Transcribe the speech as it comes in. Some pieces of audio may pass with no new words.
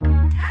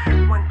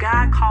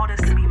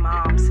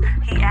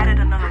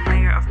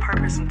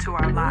into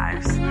our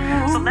lives.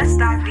 So let's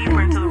dive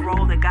deeper into the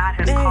role that God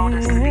has called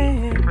us to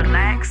be.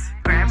 Relax,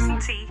 grab some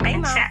tea,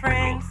 and chat with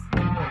me.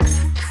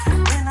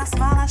 When I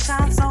smile, I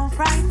shine so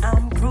bright.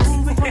 I'm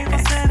grooving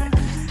 24/7,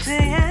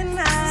 day and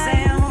night.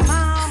 Say I'm a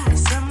mom,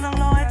 serve the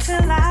Lord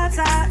till I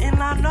die,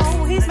 and I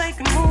know He's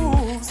making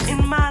moves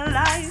in my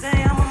life.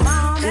 Say I'm a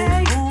mom,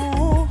 hey,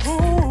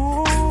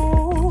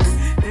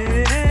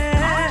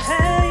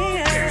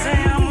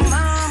 Say I'm a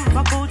mom,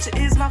 my culture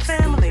is my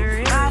family.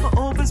 Bible,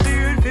 open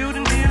spirit,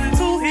 building, healing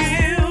to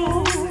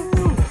heal.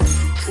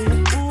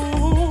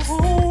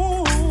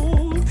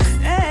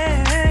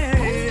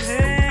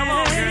 Say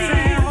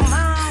I'm a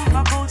mom,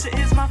 my culture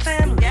is my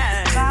family.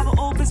 Bible,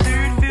 open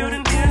spirit,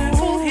 building, healing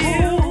to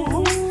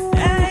heal.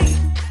 Hey.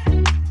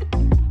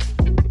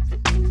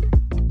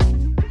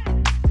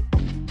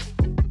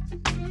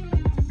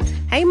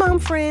 Hey, mom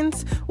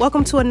friends.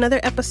 Welcome to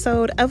another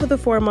episode of the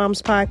Four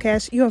Moms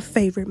Podcast, your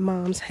favorite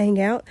moms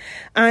hangout.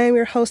 I am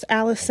your host,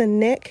 Allison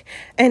Nick,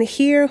 and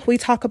here we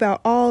talk about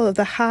all of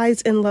the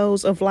highs and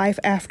lows of life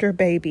after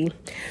baby.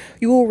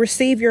 You will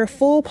receive your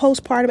full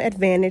postpartum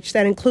advantage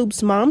that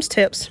includes mom's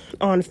tips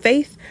on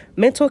faith,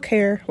 mental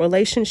care,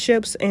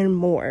 relationships, and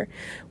more.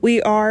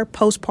 We are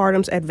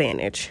Postpartum's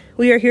Advantage.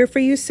 We are here for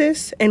you,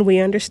 sis, and we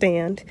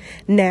understand.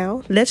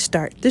 Now, let's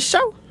start the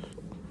show.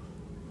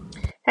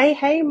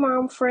 Hey,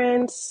 mom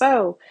friends.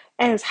 So,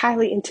 as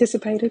highly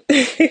anticipated,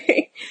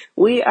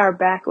 we are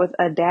back with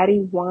a Daddy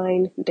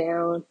Wind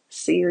Down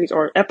series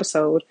or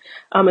episode.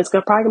 It's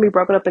probably gonna be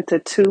broken up into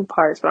two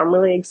parts, but I'm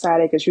really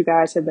excited because you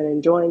guys have been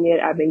enjoying it.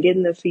 I've been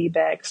getting the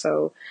feedback,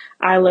 so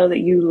I love that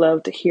you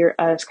love to hear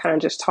us kind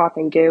of just talk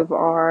and give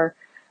our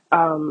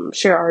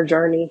share our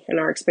journey and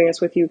our experience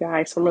with you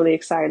guys. So I'm really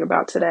excited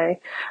about today.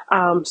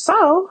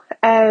 So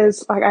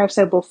as like I've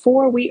said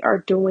before, we are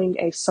doing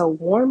a So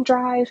Warm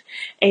drive.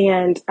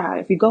 And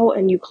if you go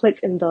and you click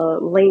in the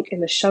link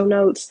in the show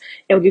notes,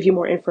 it'll give you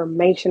more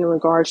information in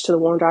regards to the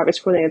Warm drive. It's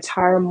for the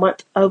entire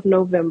month of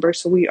November.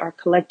 So we are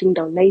collecting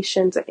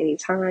donations at any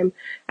time.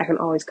 I can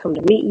always come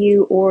to meet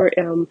you, or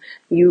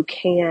you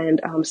can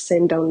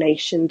send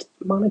donations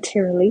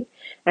monetarily,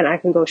 and I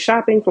can go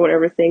shopping for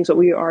whatever things that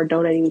we are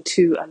donating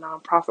to a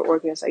nonprofit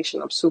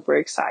organization. I'm super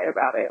excited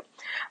about it.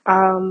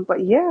 But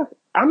yeah,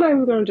 I'm not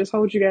even going to just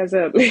hold you guys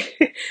up.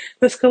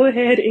 Let's go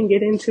ahead and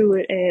get into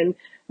it. And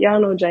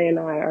y'all know Jay and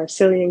I are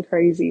silly and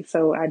crazy.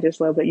 So I just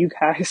love that you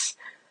guys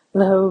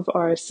love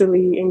our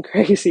silly and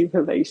crazy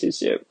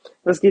relationship.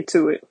 Let's get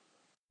to it.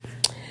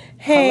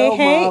 Hello,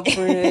 my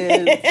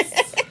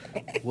friends.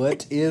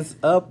 What is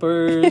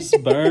uppers?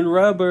 Burn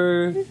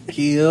rubber,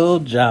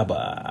 kill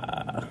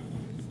Jabba.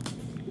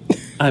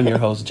 I'm your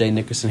host, Jay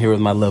Nickerson, here with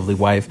my lovely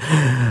wife,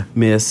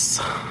 Miss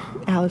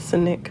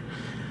Allison Nick.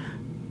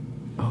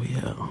 Oh,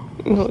 yeah.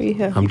 Oh,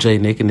 yeah. I'm Jay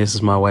Nick, and this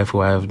is my wife, who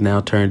I have now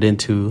turned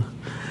into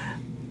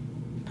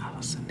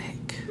Allison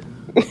Nick.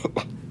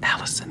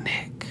 Allison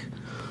Nick.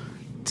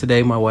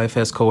 Today, my wife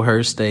has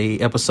coerced a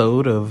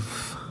episode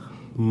of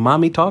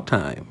Mommy Talk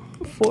Time.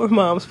 Four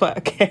Moms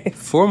Podcast.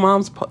 Four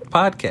Moms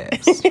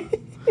Podcast.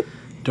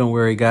 Don't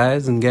worry,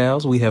 guys and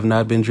gals. We have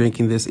not been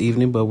drinking this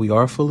evening, but we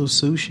are full of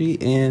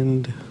sushi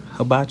and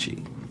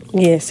hibachi.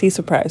 Yes, he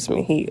surprised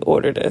me. He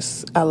ordered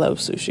us. I love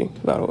sushi,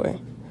 by the way.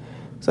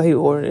 So he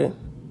ordered it.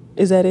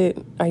 Is that it?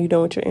 Are you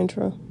done with your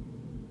intro?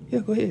 Yeah,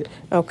 go ahead.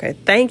 Okay,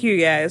 thank you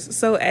guys.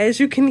 So as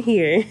you can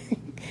hear,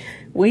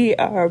 we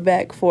are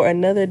back for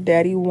another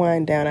Daddy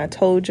Wind Down. I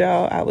told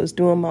y'all I was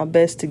doing my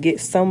best to get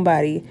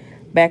somebody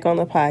back on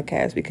the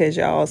podcast because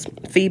y'all's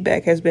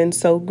feedback has been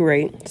so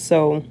great.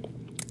 So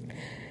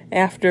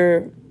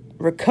after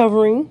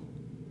recovering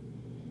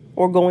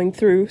or going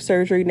through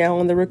surgery, now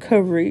on the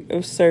recovery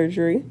of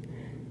surgery,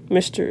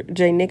 Mr.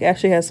 J. Nick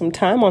actually has some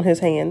time on his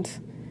hands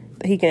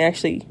that he can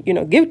actually,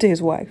 give to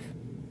his wife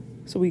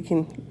so we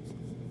can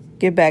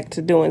get back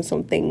to doing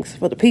some things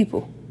for the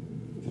people.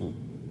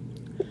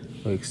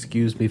 Well,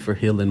 excuse me for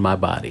healing my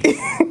body.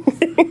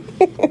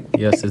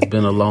 Yes, it's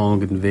been a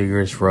long and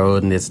vigorous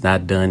road, and it's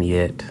not done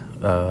yet.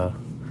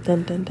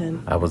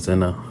 Dun. I was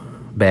in a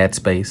bad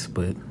space,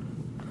 but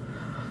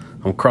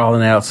I'm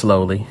crawling out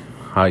slowly.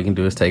 All you can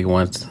do is take it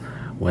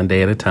one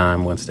day at a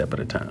time, one step at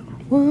a time.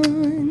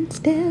 One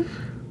step,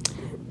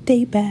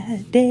 day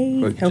by day.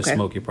 Or you can just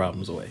smoke your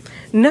problems away.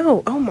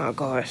 No, oh my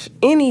gosh.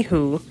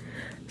 Anywho,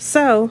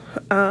 so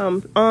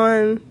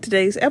on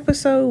today's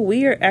episode,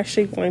 we are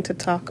actually going to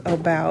talk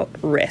about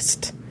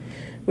rest.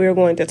 We are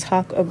going to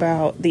talk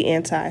about the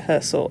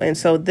anti-hustle. And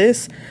so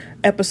this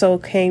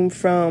episode came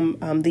from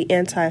the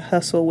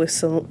anti-hustle with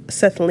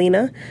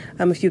Sethlina.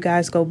 If you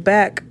guys go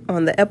back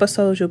on the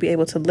episodes, you'll be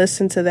able to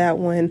listen to that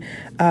one.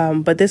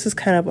 But this is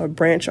kind of a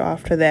branch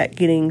off to that,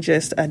 getting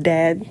just a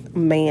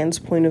man's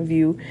point of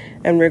view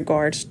in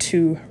regards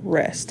to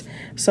rest.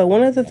 So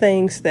one of the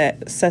things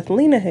that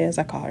Sethlina has,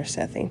 I call her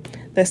Sethi,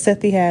 that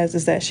Sethi has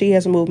is that she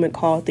has a movement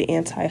called the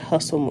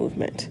anti-hustle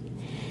movement.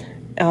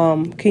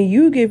 Can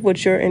you give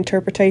what your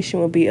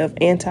interpretation would be of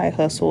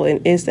anti-hustle,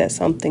 and is that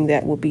something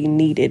that will be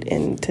needed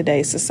in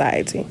today's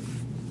society?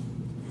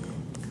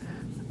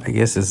 I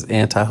guess it's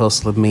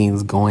anti-hustler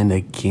means going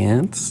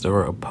against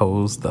or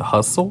oppose the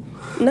hustle.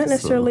 Not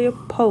necessarily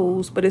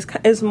oppose, but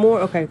it's more,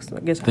 okay, so I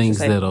guess things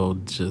that'll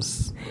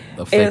just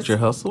affect your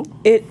hustle?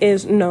 It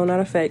is, no, not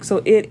affect.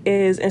 So it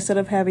is, instead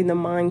of having the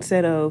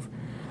mindset of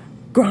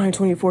grind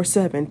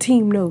 24/7,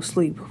 team no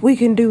sleep, we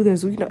can do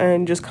this,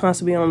 and just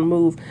constantly on the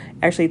move,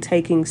 actually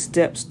taking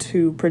steps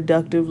to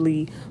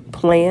productively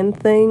plan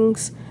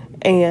things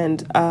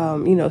and,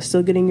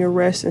 still getting your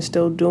rest and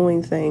still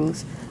doing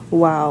things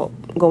while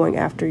going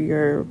after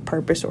your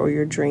purpose or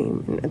your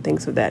dream and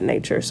things of that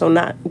nature. So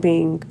not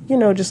being,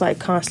 just like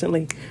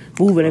constantly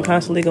moving and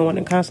constantly going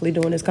and constantly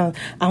doing this. I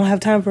don't have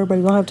time for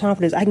everybody. I don't have time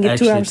for this. I can get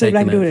actually 2 hours sleep.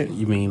 I can do it.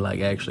 You mean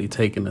like actually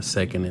taking a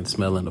second and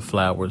smelling the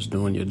flowers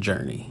during your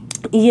journey?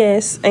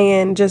 Yes,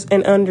 and just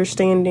an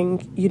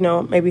understanding,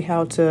 maybe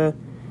how to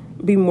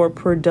be more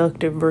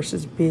productive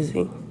versus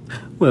busy.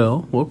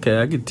 Well,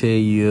 okay, I could tell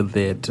you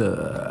that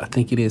I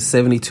think it is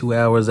 72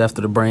 hours after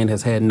the brain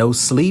has had no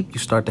sleep, you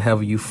start to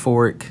have a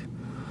euphoric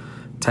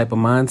type of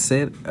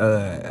mindset.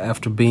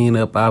 After being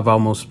up,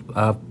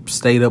 I've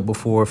stayed up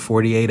before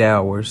 48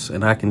 hours,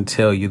 and I can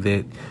tell you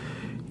that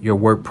your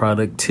work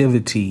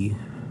productivity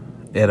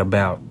at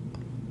about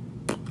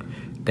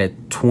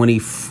that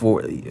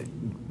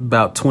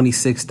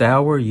 26th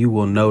hour, you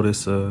will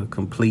notice a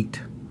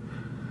complete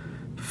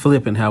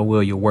flip in how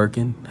well you're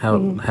working,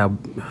 how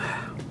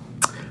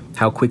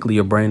quickly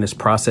your brain is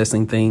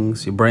processing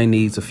things. Your brain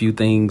needs a few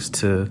things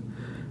to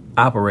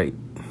operate: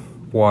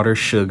 water,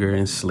 sugar,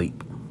 and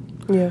sleep.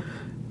 Yeah.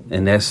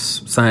 And that's,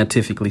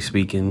 scientifically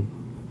speaking,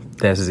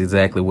 that's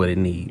exactly what it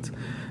needs.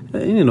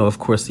 Of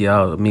course, the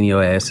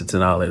amino acids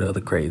and all that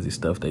other crazy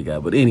stuff they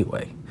got. But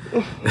anyway,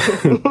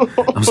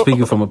 I'm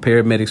speaking from a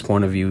paramedic's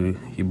point of view.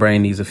 Your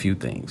brain needs a few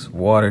things: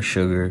 water,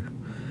 sugar,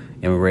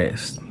 and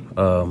rest.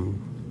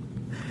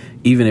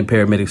 Even in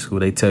paramedic school,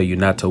 they tell you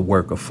not to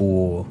work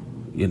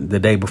the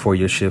day before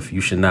your shift.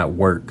 You should not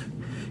work.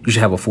 You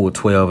should have a full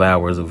 12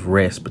 hours of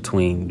rest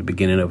between the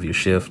beginning of your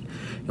shift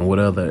and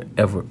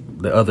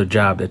the other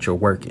job that you're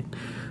working.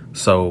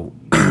 So,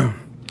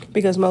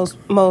 because most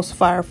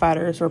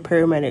firefighters or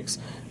paramedics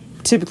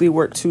typically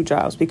work 2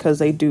 jobs because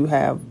they do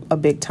have a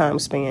big time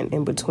span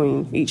in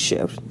between each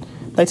shift.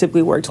 They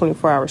typically work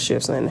 24-hour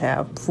shifts and then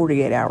have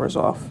 48 hours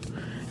off.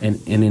 And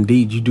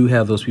indeed, you do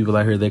have those people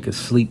out here that could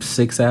sleep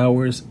 6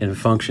 hours and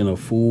function a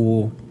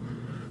full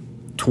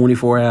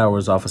 24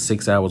 hours off of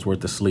 6 hours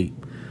worth of sleep.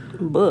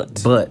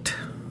 But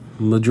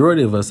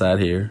majority of us out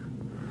here,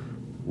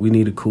 we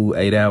need a cool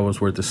 8 hours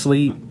worth of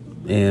sleep.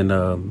 And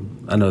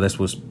I know that's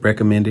what's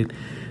recommended.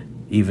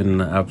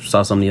 Even I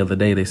saw something the other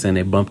day, they saying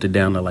they bumped it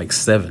down to like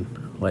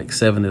 7. Like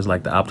 7 is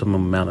like the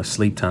optimum amount of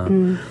sleep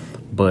time.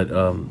 But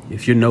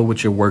if you know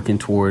what you're working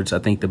towards, I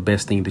think the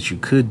best thing that you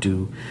could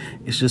do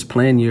is just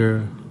plan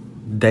your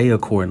day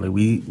accordingly.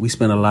 We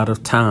spend a lot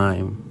of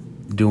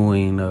time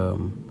doing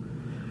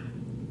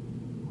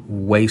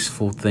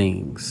wasteful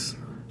things.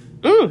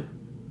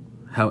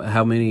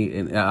 How many,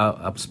 and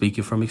I'm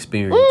speaking from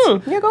experience.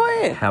 Yeah, go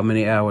ahead. How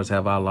many hours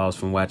have I lost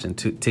from watching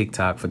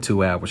TikTok for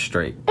 2 hours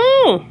straight?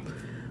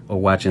 Or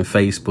watching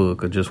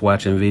Facebook, or just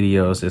watching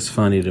videos that's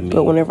funny to me.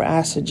 But whenever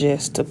I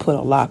suggest to put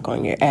a lock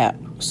on your app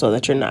so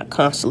that you're not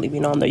constantly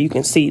being on there, you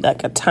can see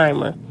like a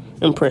timer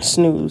and press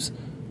snooze,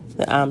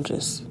 that I'm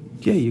just...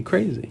 Yeah, you're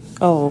crazy.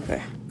 Oh,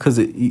 okay. Because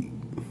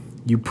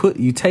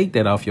you take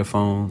that off your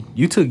phone.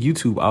 You took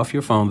YouTube off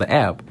your phone, the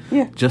app,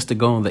 just to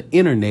go on the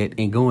internet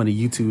and go into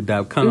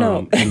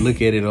youtube.com and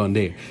look at it on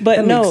there. But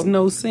that makes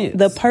no sense.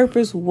 The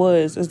purpose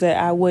is that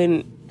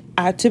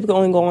I typically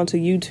only go onto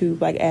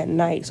YouTube like at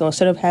night. So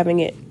instead of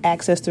having it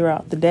access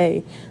throughout the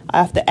day, I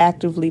have to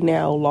actively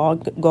now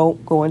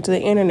go into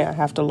the internet. I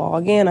have to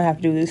log in. I have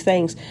to do these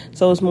things.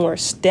 So it's more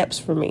steps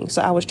for me.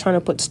 So I was trying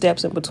to put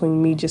steps in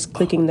between me just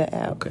clicking the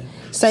app. Okay.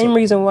 Same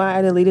reason why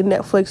I deleted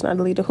Netflix and I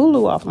deleted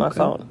Hulu off my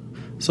phone.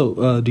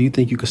 So do you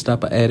think you could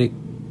stop an addict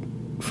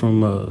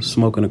from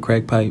smoking a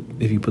crack pipe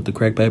if you put the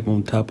crack pipe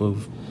on top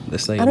of,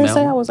 let's say, I didn't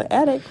say I was an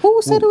addict.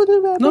 Who said it was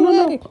about being an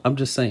addict? I'm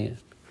just saying.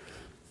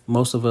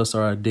 Most of us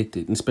are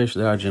addicted,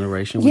 especially our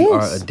generation. We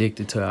are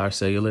addicted to our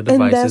cellular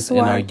devices and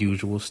our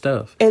usual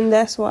stuff. And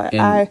that's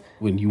why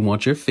when you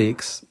want your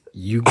fix,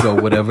 you go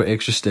whatever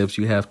extra steps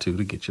you have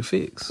to get your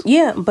fix.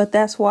 Yeah, but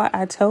that's why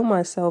I tell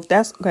myself,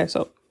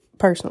 so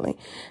personally,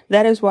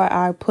 that is why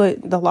I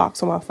put the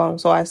locks on my phone.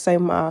 So I say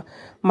my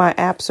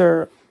apps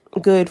are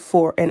good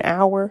for an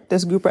hour.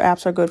 This group of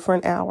apps are good for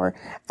an hour.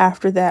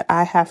 After that,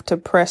 I have to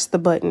press the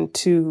button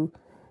to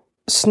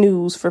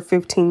snooze for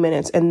 15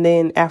 minutes, and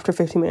then after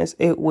 15 minutes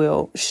it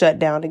will shut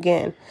down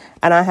again,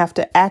 and I have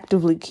to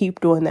actively keep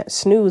doing that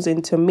snooze.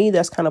 And to me,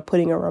 that's kind of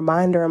putting a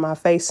reminder in my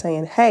face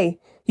saying, hey,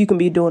 you can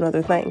be doing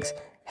other things.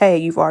 Hey,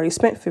 you've already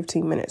spent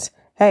 15 minutes.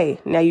 Hey,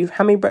 now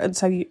how many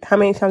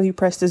times have you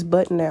pressed this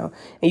button now,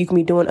 and you can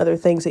be doing other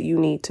things that you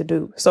need to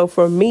do. So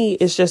for me,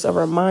 it's just a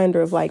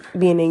reminder of like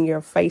being in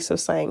your face of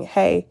saying,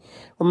 hey,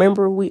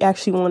 remember we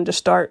actually wanted to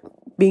start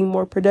being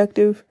more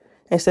productive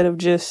instead of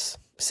just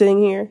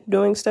sitting here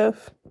doing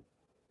stuff.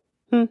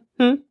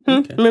 Okay.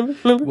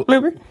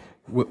 Remember?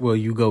 Well,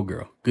 you go,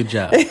 girl. Good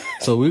job.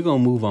 So we're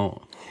going to move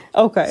on.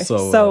 Okay.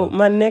 So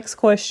my next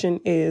question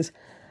is,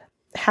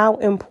 how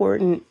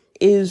important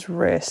is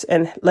rest?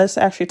 And let's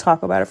actually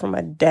talk about it from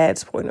my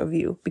dad's point of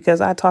view,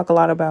 because I talk a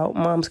lot about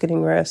moms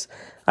getting rest.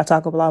 I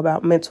talk a lot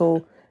about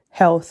mental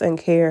health and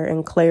care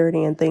and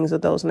clarity and things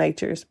of those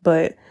natures.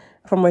 But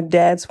from a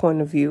dad's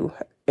point of view,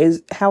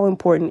 is how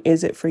important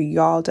is it for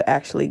y'all to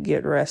actually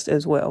get rest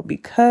as well?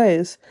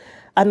 Because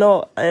I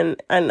know,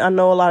 and I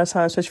know a lot of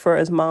times, especially for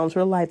us moms,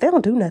 we're like, they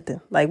don't do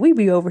nothing. Like, we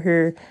be over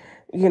here,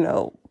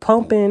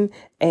 pumping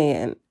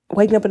and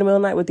waking up in the middle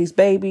of the night with these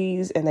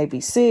babies, and they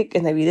be sick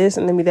and they be this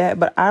and they be that.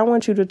 But I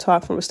want you to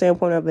talk from a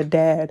standpoint of a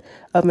dad,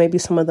 of maybe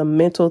some of the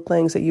mental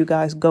things that you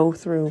guys go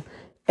through,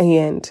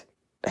 and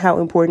how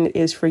important it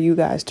is for you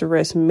guys to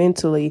rest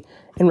mentally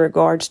in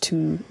regards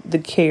to the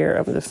care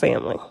of the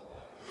family.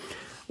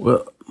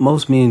 Well,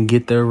 most men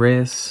get their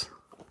rest.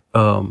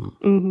 Y'all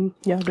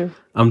do.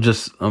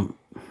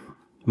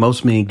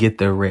 Most men get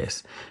their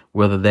rest,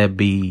 whether that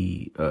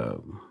be,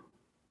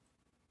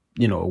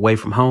 away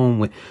from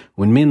home.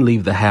 When men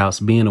leave the house,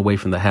 being away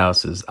from the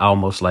house is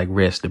almost like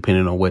rest,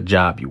 depending on what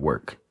job you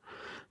work,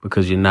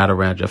 because you're not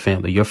around your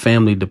family. Your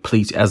family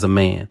depletes, as a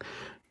man,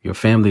 your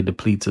family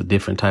depletes a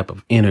different type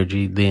of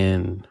energy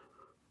than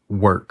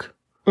work.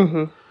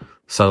 Mm-hmm.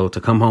 So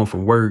to come home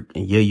from work,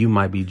 and you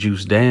might be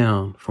juiced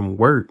down from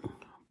work,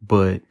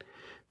 but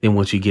then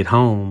once you get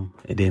home,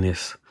 and then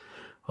it's,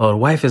 the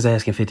wife is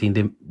asking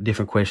 15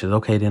 different questions.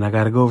 Okay, then I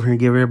got to go over here and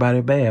give everybody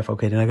a bath.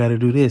 Okay, then I got to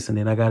do this, and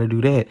then I got to do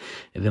that,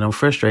 and then I'm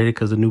frustrated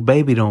because the new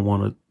baby don't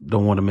want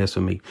to mess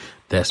with me.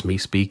 That's me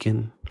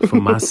speaking for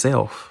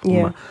myself.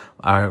 Yeah,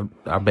 our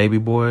baby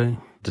boy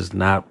does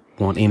not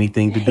want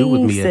anything to do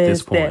with me at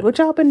this point. Which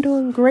y'all been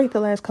doing great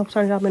the last couple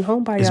times y'all been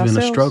home by yourselves. It's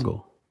been a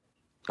struggle.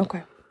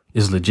 Okay,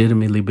 it's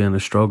legitimately been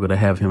a struggle to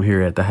have him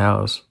here at the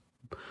house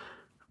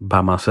by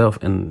myself,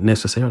 and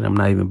necessarily I'm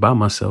not even by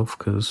myself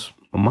because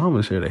my mom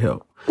is here to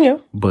help. Yeah.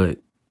 But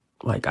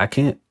like,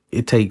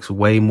 it takes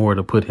way more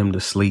to put him to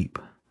sleep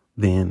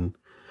than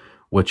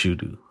what you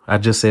do. I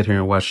just sat here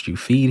and watched you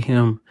feed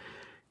him.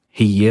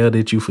 He yelled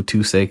at you for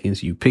 2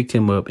 seconds. You picked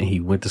him up and he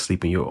went to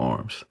sleep in your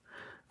arms.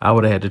 I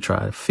would have had to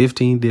try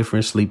 15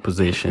 different sleep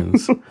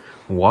positions,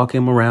 walk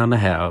him around the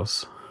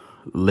house,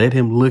 let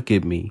him look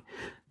at me,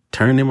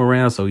 turn him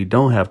around so he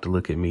don't have to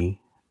look at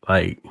me.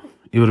 Like,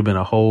 it would have been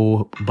a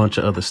whole bunch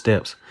of other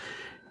steps.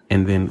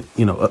 And then,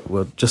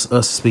 just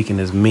us speaking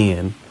as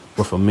men,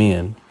 or for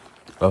men,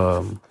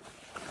 the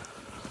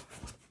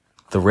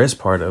rest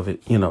part of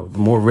it, the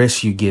more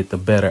rest you get, the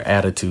better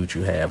attitude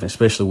you have,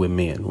 especially with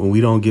men. When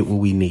we don't get what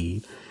we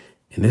need,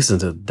 and this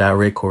is a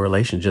direct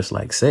correlation, just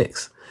like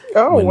sex.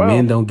 When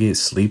men don't get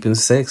sleep and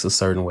sex a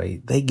certain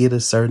way, they get a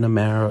certain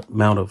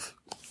amount of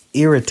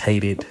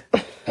irritated.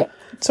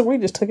 So we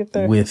just took it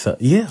there. With,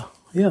 yeah.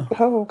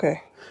 Oh,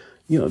 okay.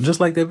 Just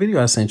like that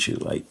video I sent you,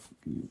 like,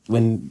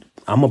 when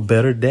I'm a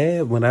better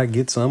dad when I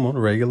get some on a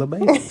regular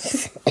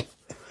basis.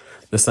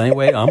 The same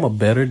way I'm a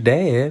better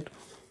dad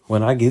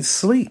when I get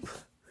sleep.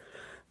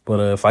 But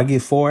if I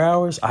get 4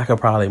 hours, I could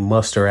probably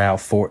muster out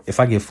if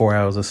I get 4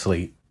 hours of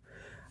sleep,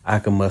 I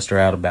can muster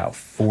out about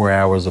 4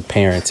 hours of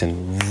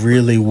parenting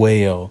really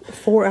well.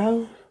 4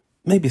 hours?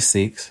 Maybe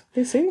 6.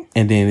 You see?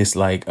 And then it's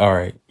like, all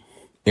right,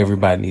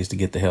 everybody needs to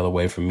get the hell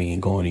away from me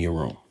and go into your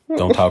room.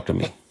 Don't talk to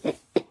me.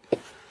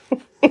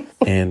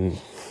 And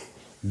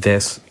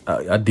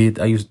I do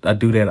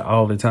that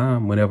all the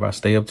time whenever I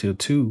stay up till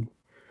 2,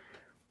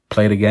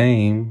 play the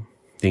game,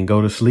 then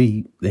go to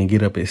sleep, then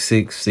get up at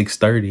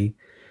 6:30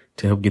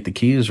 to help get the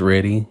kids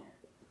ready.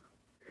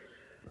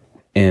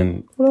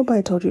 And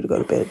nobody told you to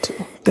go to bed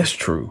too. That's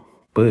true.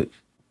 But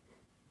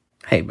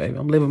hey, baby,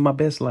 I'm living my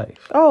best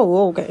life.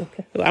 Oh, okay.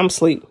 I'm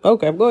asleep.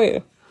 Okay, go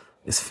ahead.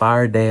 It's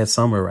Fire Dad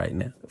summer right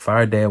now.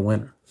 Fire Dad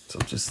winter. So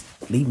just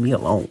leave me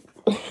alone.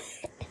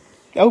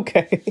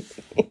 Okay.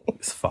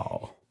 It's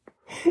fall.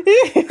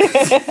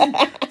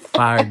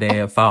 Fire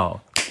Dad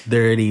fall.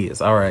 There it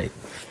is. All right.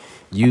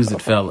 Use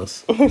it,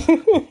 fellas.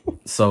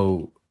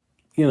 So,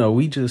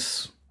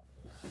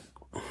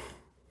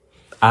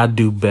 I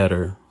do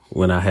better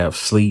when I have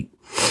sleep.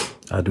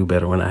 I do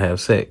better when I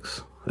have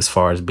sex, as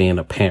far as being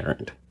a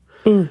parent.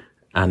 I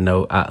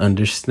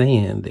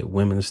understand that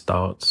women's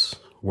thoughts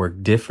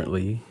work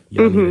differently.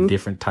 Y'all need a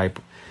different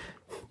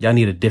y'all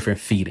need a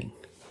different feeding.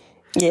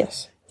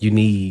 Yes. You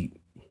need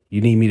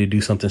me to do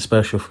something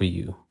special for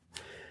you.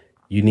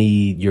 You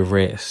need your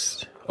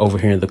rest over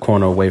here in the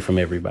corner away from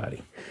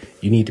everybody.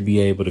 You need to be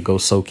able to go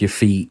soak your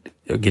feet,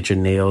 or get your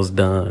nails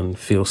done,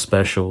 feel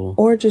special.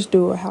 Or just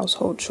do a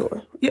household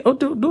chore. Yeah, or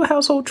do a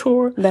household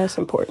chore. That's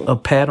important. A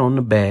pat on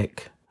the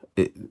back.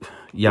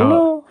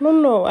 Y'all.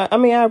 No. I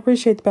mean, I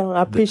appreciate the pat on.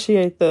 I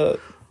appreciate the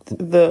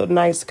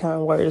nice,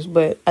 kind words.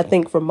 But I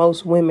think for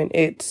most women,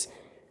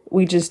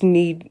 we just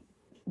need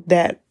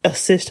that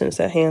assistance,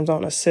 that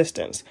hands-on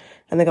assistance.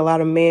 I think a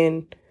lot of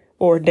men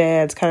or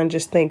dads kind of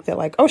just think that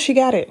like, oh, she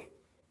got it.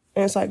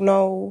 And it's like,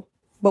 no,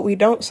 but we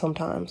don't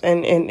sometimes.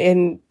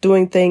 And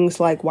doing things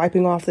like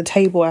wiping off the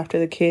table after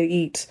the kid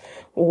eats,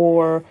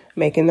 or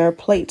making their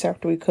plates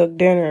after we cook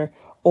dinner,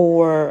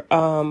 or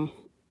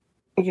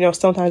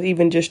sometimes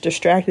even just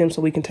distract them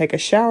so we can take a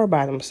shower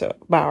by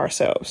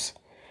ourselves.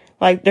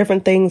 Like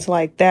different things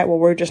like that, where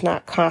we're just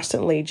not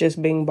constantly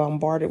just being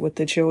bombarded with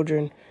the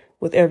children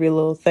with every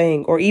little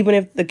thing. Or even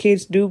if the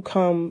kids do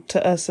come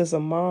to us as a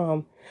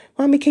mom,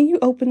 Mommy, can you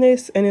open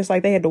this? And it's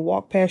like they had to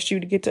walk past you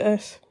to get to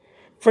us.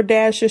 For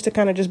dads just to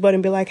kind of just butt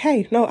and be like,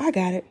 hey, no, I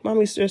got it.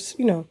 Mommy's just,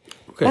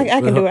 okay,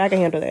 I can do it. I can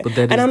handle that.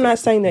 And I'm not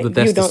saying that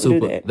you don't do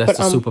that. That's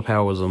the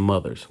superpowers of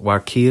mothers. While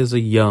kids are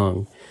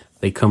young,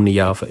 they come to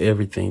y'all for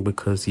everything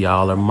because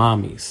y'all are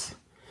mommies.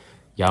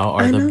 Y'all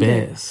are the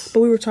best. That.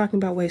 But we were talking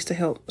about ways to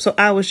help. So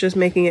I was just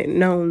making it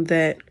known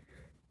that.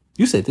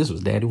 You said this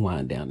was Daddy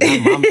Wine Down.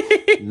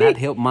 Not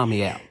help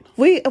mommy out.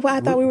 I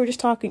thought we were just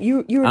talking.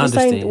 You were just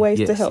saying ways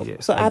to help.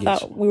 Yes, so I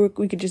thought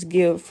we could just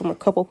give from a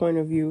couple point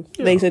of view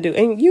things to do.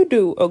 And you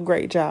do a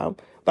great job.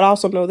 But I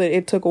also know that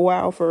it took a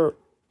while for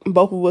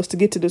both of us to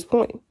get to this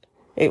point.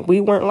 We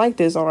weren't like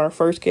this on our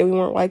first kid. We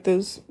weren't like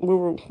this. We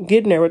were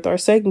getting there with our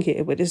second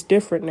kid. But it's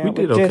different now. We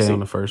did okay on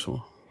the first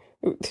one.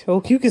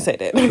 Oh, you can say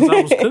that. Because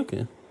I was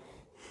cooking.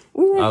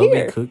 We were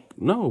here.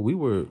 No, we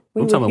were.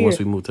 I'm talking about once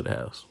we moved to the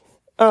house.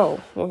 Oh,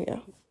 well, yeah.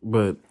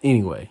 But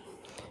anyway,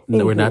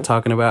 we're not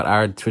talking about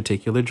our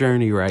particular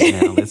journey right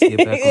now. Let's get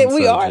back on the subject.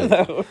 We are,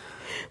 though.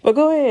 But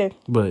go ahead.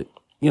 But,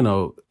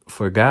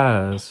 for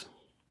guys,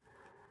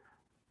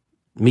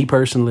 me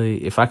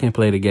personally, if I can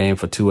play the game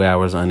for 2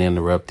 hours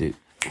uninterrupted,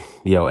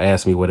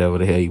 ask me whatever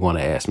the hell you want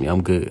to ask me.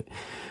 I'm good.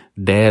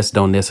 Dads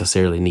don't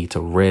necessarily need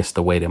to rest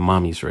the way that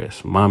mommies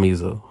rest.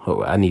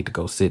 I need to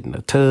go sit in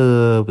a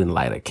tub and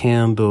light a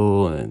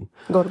candle and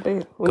go to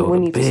bed.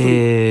 Go to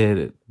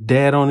bed.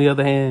 Dad, on the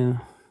other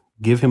hand,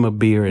 give him a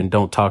beer and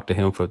don't talk to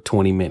him for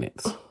 20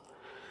 minutes.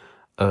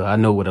 I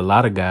know with a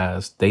lot of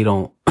guys, they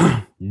don't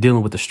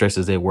dealing with the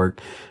stresses at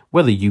work,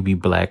 whether you be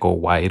black or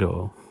white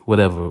or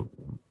whatever.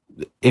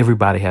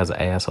 Everybody has an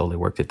asshole at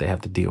work that they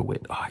have to deal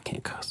with. Oh, I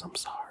can't cuss. I'm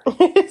sorry.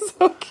 It's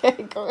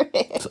okay. Go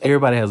ahead. So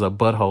everybody has a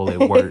butthole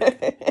at work.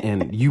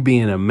 And you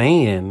being a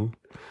man,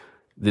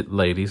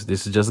 ladies,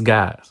 this is just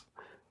guys.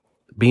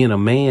 Being a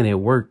man at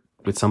work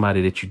with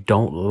somebody that you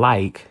don't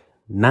like,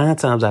 9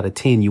 times out of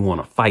 10, you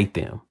want to fight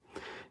them.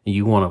 And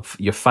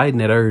you're fighting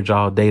that urge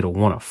all day to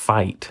want to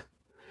fight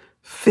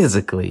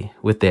physically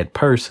with that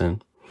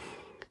person.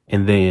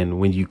 And then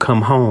when you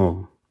come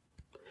home,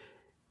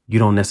 you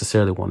don't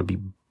necessarily want to be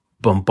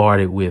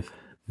bombarded with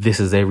this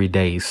is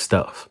everyday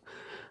stuff.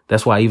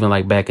 That's why even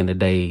like back in the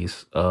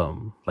days,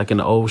 like in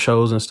the old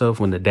shows and stuff,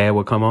 when the dad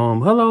would come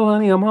home, hello,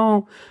 honey, I'm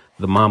home.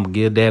 The mom would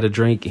give dad a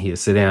drink and he'd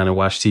sit down and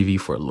watch TV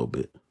for a little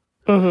bit.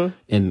 Mm-hmm.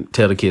 And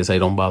tell the kids, hey,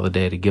 don't bother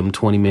daddy. Give them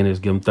 20 minutes,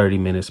 give them 30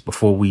 minutes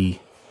before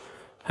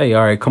hey,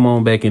 all right, come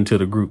on back into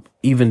the group.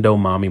 Even though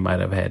mommy might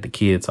have had the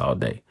kids all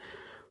day.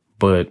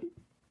 But,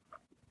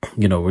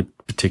 we're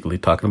particularly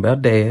talking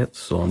about dads,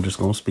 so I'm just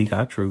going to speak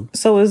our truth.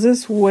 So is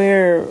this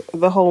where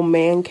the whole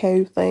man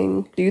cave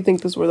thing, do you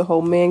think this is where the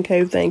whole man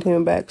cave thing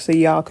coming back so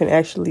y'all can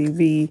actually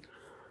be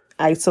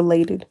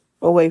isolated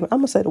away? I'm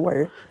going to say the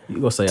word. You're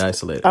going to say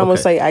isolated. I'm going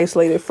to say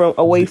isolated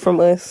away from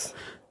us.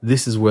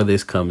 This is where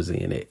this comes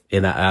in.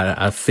 And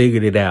I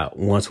figured it out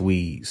once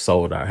we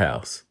sold our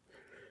house.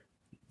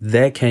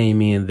 That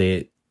came in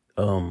that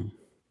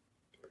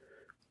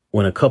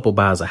when a couple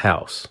buys a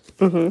house,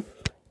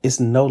 it's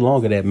no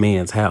longer that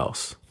man's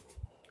house.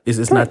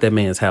 It's not that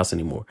man's house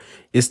anymore.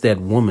 It's that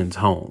woman's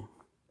home.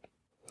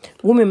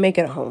 Women make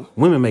it a home.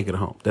 Women make it a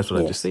home. That's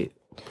what I just said.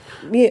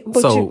 Yeah,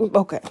 but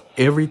okay.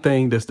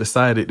 Everything that's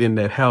decided in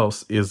that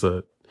house it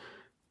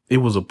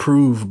was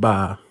approved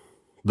by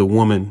the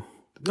woman.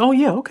 Oh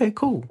yeah, okay,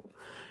 cool.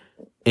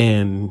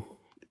 And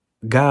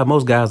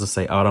most guys will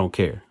say, oh, I don't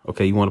care.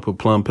 Okay, you want to put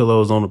plum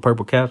pillows on the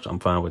purple couch? I'm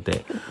fine with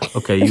that.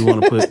 Okay, you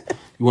want to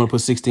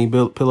put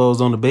 16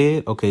 pillows on the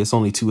bed? Okay, it's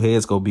only 2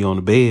 heads gonna be on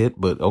the bed,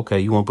 but okay,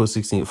 you want to put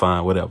 16?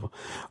 Fine, whatever.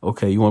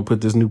 Okay, you want to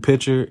put this new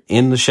picture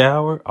in the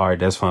shower? All right,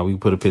 that's fine. We can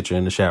put a picture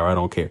in the shower. I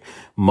don't care.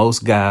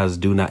 Most guys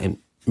do not. And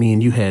me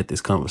and you had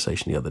this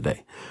conversation the other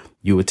day.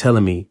 You were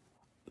telling me,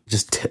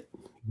 just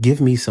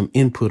give me some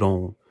input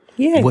on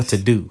what to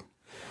do.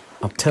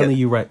 I'm telling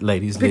you, right,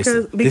 ladies,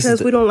 because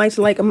we don't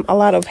like a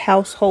lot of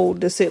household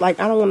decisions. Like,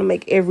 I don't want to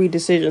make every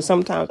decision.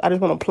 Sometimes I just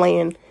want to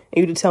plan and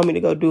you to tell me to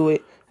go do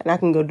it and I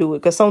can go do it.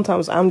 Because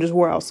sometimes I'm just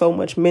wore out so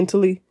much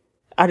mentally.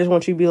 I just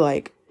want you to be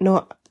like,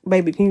 no,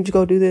 baby, can you just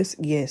go do this?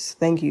 Yes,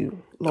 thank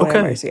you. Lord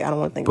have mercy. I don't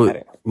want to think about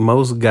it.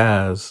 Most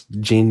guys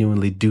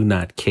genuinely do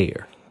not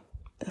care.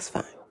 That's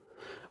fine.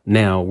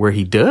 Now, where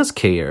he does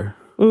care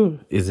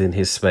is in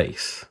his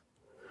space.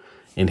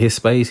 In his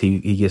space, he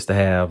gets to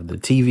have the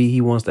TV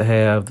he wants to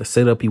have, the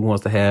setup he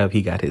wants to have.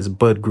 He got his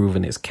butt groove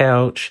in his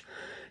couch.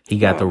 He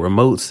got the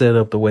remote set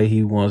up the way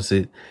he wants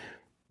it.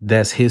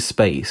 That's his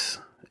space.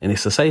 And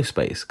it's a safe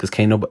space because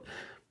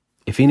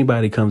if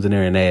anybody comes in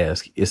there and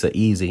asks, it's an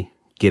easy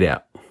get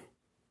out.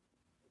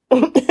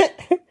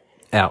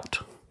 Out.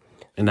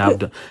 And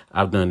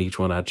I've done each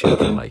one of our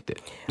children like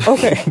that.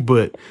 Okay.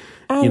 But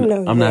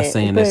I'm not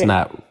saying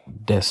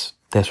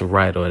that's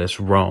right or that's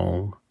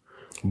wrong,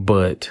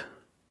 but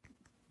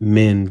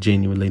men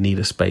genuinely need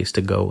a space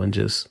to go and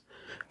just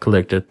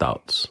collect their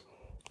thoughts.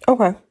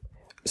 Okay.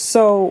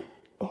 So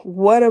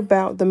what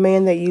about the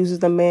man that uses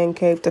the man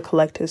cave to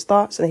collect his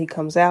thoughts and he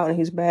comes out and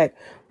he's back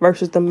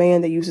versus the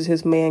man that uses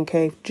his man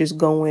cave to just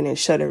go in and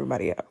shut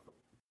everybody up?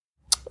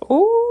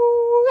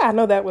 Ooh, I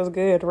know that was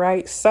good,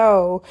 right?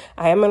 So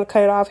I am going to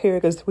cut it off here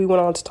because we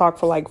went on to talk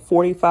for like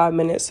 45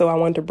 minutes. So I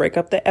wanted to break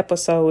up the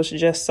episodes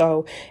just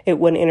so it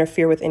wouldn't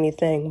interfere with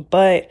anything.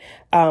 But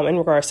in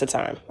regards to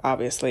time,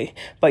 obviously.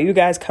 But you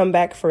guys come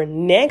back for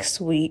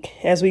next week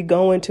as we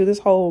go into this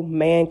whole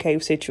man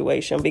cave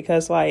situation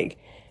because, like,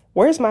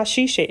 where's my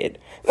she shed?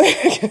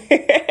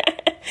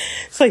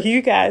 So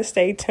you guys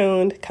stay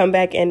tuned. Come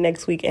back in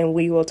next week and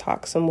we will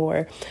talk some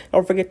more.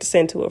 Don't forget to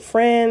send to a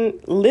friend.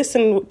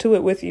 Listen to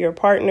it with your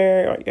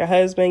partner or your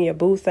husband, your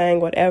boo thing,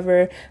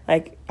 whatever.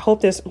 Like,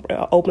 hope this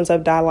opens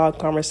up dialogue,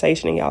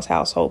 conversation in y'all's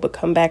household. But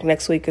come back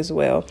next week as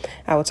well.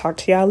 I will talk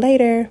to y'all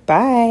later.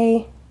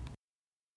 Bye.